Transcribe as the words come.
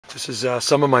This is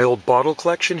some of my old bottle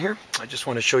collection here. I just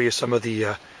want to show you some of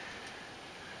the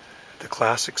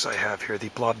classics I have here, the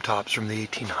blob tops from the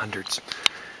 1800s.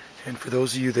 And for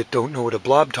those of you that don't know what a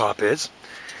blob top is,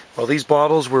 well, these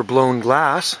bottles were blown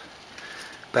glass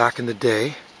back in the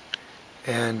day,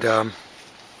 and the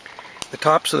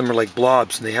tops of them are like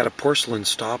blobs, and they had a porcelain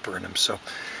stopper in them. So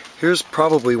here's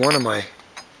probably one of my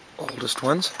oldest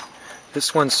ones.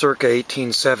 This one's circa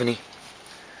 1870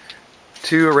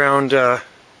 to around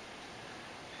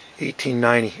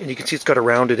 1890, and you can see it's got a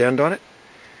rounded end on it,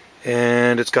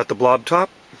 and it's got the blob top,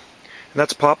 and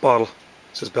that's a pop bottle.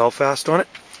 It says Belfast on it.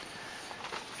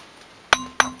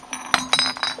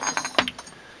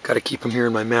 Got to keep them here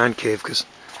in my man cave because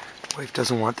my wife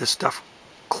doesn't want this stuff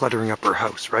cluttering up her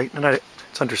house, right? And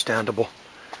it's understandable.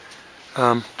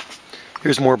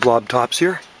 Here's more blob tops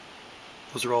here.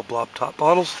 Those are all blob top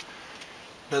bottles.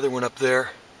 Another one up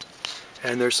there,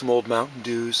 and there's some old Mountain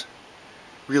Dews,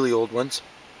 really old ones.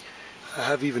 I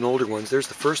have even older ones. There's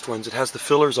the first ones. It has the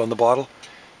fillers on the bottle,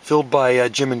 filled by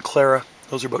Jim and Clara.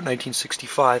 Those are about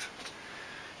 1965.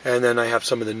 And then I have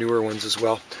some of the newer ones as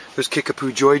well. There's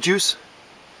Kickapoo Joy Juice,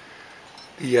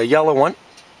 the yellow one,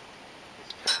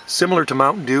 similar to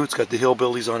Mountain Dew. It's got the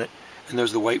Hillbillies on it, and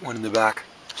there's the white one in the back.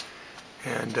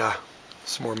 And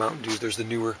some more Mountain Dews. There's the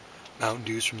newer Mountain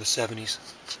Dews from the 70s.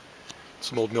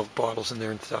 Some old milk bottles in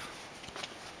there and stuff.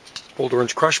 Old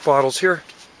Orange Crush bottles here.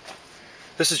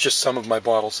 This is just some of my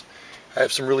bottles. I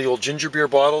have some really old ginger beer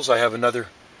bottles. I have a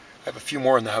few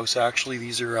more in the house actually.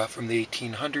 These are from the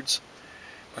 1800s.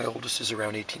 My oldest is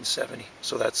around 1870.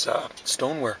 So that's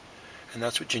stoneware, and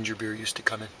that's what ginger beer used to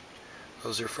come in.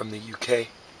 Those are from the UK.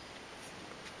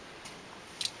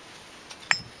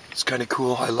 It's kind of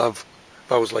cool. I've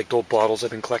always liked old bottles. I've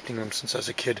been collecting them since I was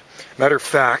a kid. Matter of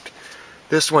fact,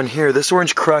 this one here, this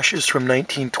Orange Crush is from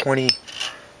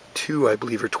 1922, I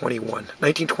believe, or 21.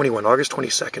 1921, August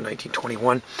 22nd,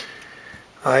 1921.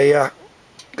 I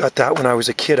got that when I was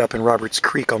a kid up in Roberts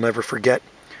Creek. I'll never forget.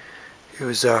 It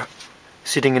was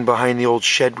sitting in behind the old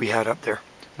shed we had up there.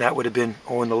 That would have been,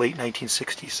 in the late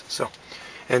 1960s. So,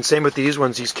 and same with these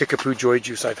ones, these Kickapoo Joy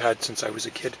Juice I've had since I was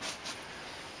a kid.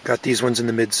 Got these ones in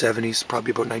the mid-70s,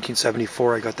 probably about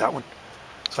 1974 I got that one.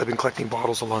 So I've been collecting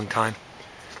bottles a long time.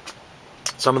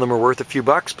 Some of them are worth a few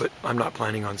bucks, but I'm not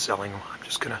planning on selling them. I'm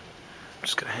just gonna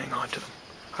hang on to them.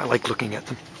 I like looking at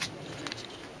them.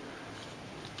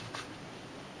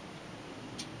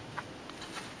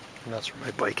 And that's where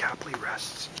my bike happily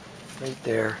rests. Right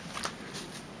there.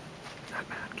 That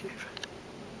man cave.